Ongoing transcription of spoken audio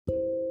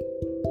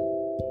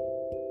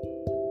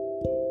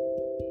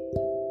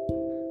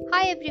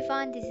Hi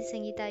everyone, this is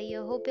Sangeeta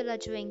here. Hope you are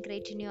doing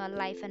great in your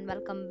life and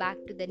welcome back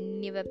to the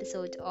new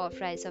episode of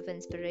Rise of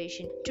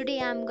Inspiration. Today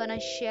I'm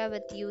gonna share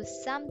with you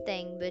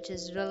something which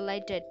is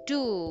related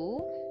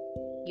to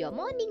your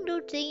morning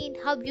routine,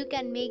 how you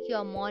can make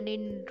your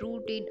morning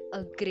routine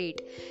a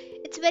great.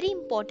 It's very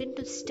important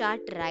to start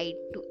right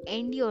to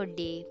end your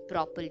day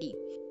properly.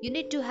 You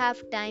need to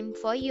have time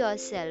for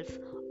yourself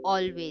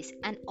always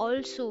and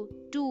also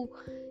to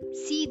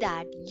see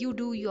that you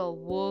do your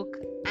work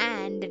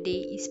and the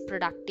day is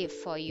productive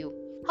for you.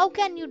 How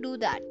can you do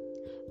that?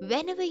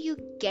 Whenever you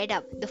get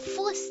up, the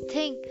first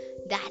thing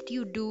that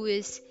you do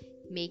is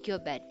make your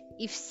bed.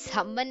 If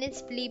someone is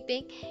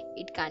sleeping,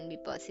 it can't be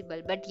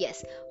possible. But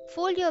yes,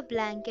 fold your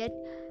blanket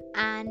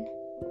and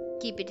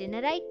keep it in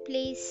a right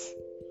place.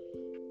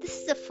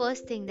 This is the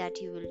first thing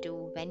that you will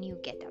do when you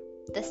get up.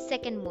 The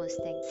second most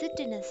thing, sit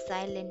in a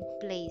silent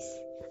place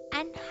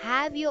and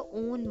have your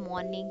own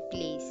morning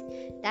place.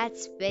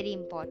 That's very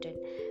important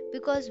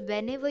because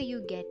whenever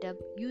you get up,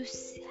 you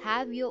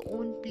have your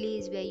own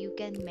place where you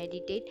can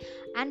meditate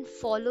and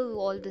follow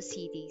all the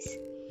series.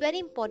 Very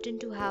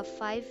important to have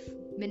 5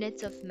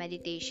 minutes of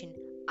meditation.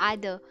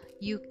 Either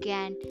you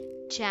can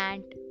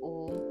chant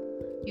Om,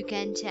 you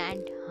can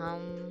chant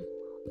Hum,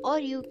 or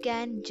you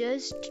can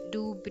just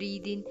do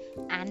breathe in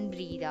and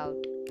breathe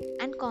out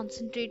and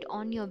concentrate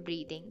on your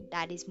breathing.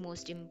 That is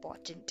most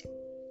important.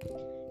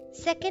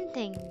 Second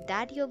thing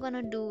that you're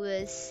gonna do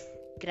is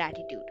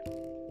gratitude.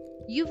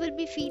 You will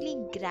be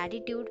feeling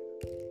gratitude.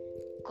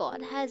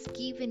 God has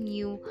given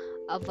you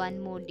a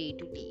one more day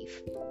to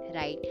live,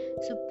 right?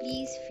 So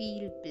please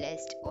feel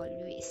blessed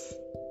always.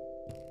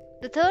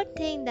 The third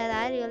thing that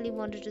I really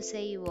wanted to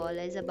say you all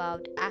is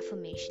about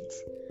affirmations.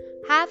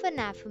 Have an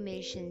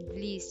affirmation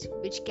list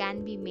which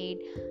can be made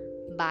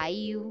by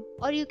you,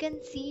 or you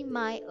can see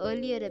my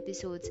earlier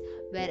episodes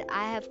where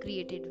I have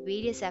created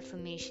various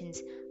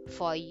affirmations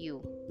for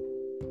you.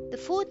 The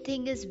fourth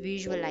thing is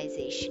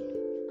visualization.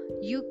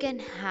 You can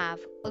have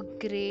a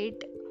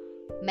great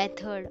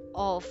method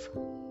of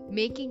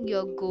making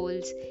your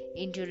goals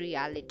into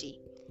reality.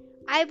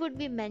 I would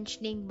be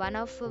mentioning one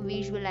of a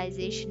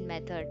visualization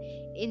method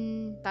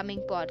in coming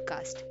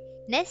podcast.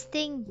 Next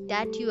thing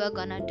that you are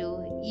gonna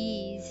do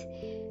is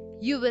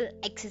you will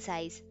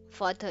exercise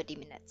for 30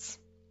 minutes.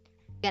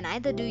 You can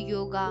either do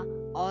yoga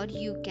or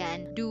you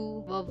can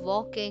do a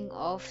walking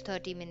of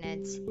 30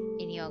 minutes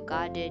in your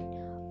garden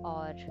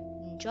or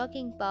in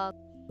jogging park.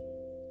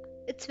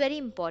 It's very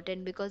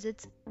important because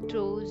it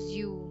throws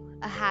you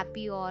a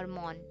happy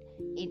hormone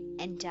in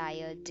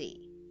entire day.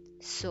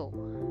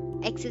 So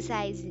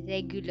exercise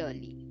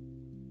regularly.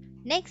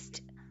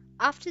 Next,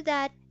 after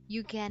that,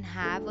 you can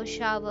have a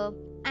shower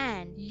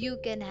and you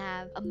can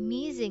have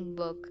amazing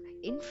book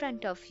in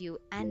front of you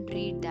and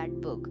read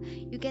that book.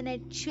 You can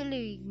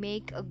actually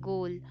make a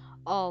goal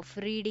of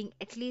reading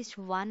at least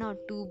one or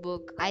two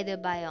book either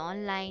by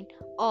online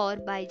or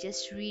by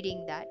just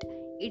reading that.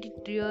 It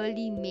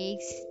really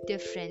makes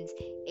difference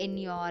in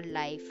your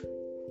life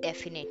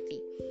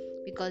definitely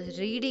because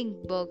reading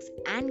books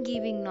and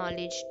giving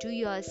knowledge to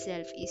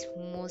yourself is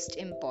most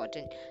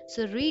important.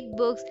 So read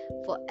books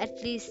for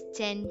at least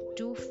 10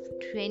 to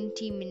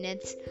 20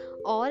 minutes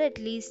or at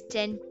least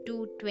 10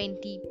 to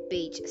 20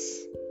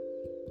 pages.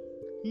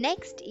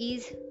 Next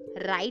is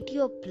write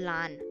your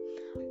plan.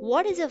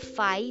 What is the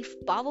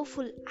 5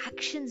 powerful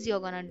actions you're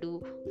gonna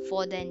do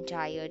for the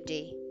entire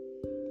day?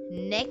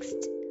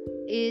 Next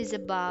is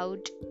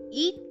about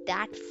eat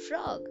that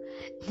frog.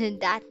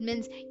 That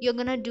means you're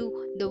gonna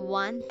do the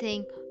one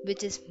thing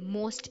which is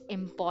most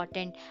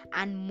important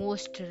and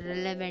most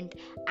relevant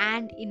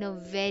and in a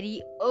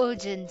very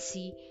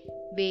urgency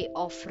way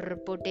of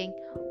reporting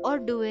or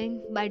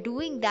doing. By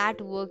doing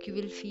that work you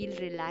will feel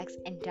relaxed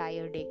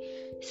entire day,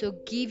 so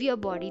give your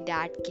body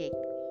that kick.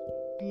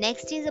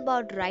 Next is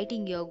about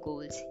writing your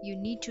goals. You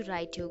need to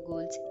write your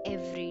goals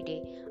every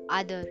day,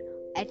 either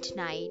at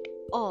night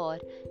or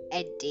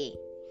at day.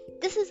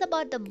 This is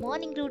about the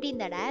morning routine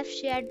that I have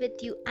shared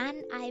with you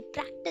and I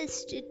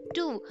practiced it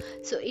too.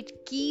 So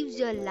it gives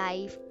your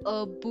life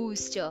a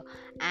booster.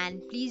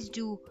 And please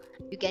do,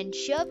 you can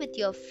share with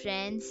your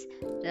friends,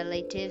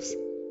 relatives,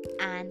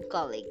 and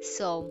colleagues.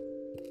 So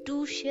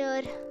do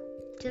share.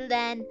 Till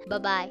then, bye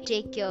bye.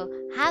 Take care.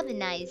 Have a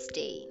nice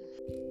day.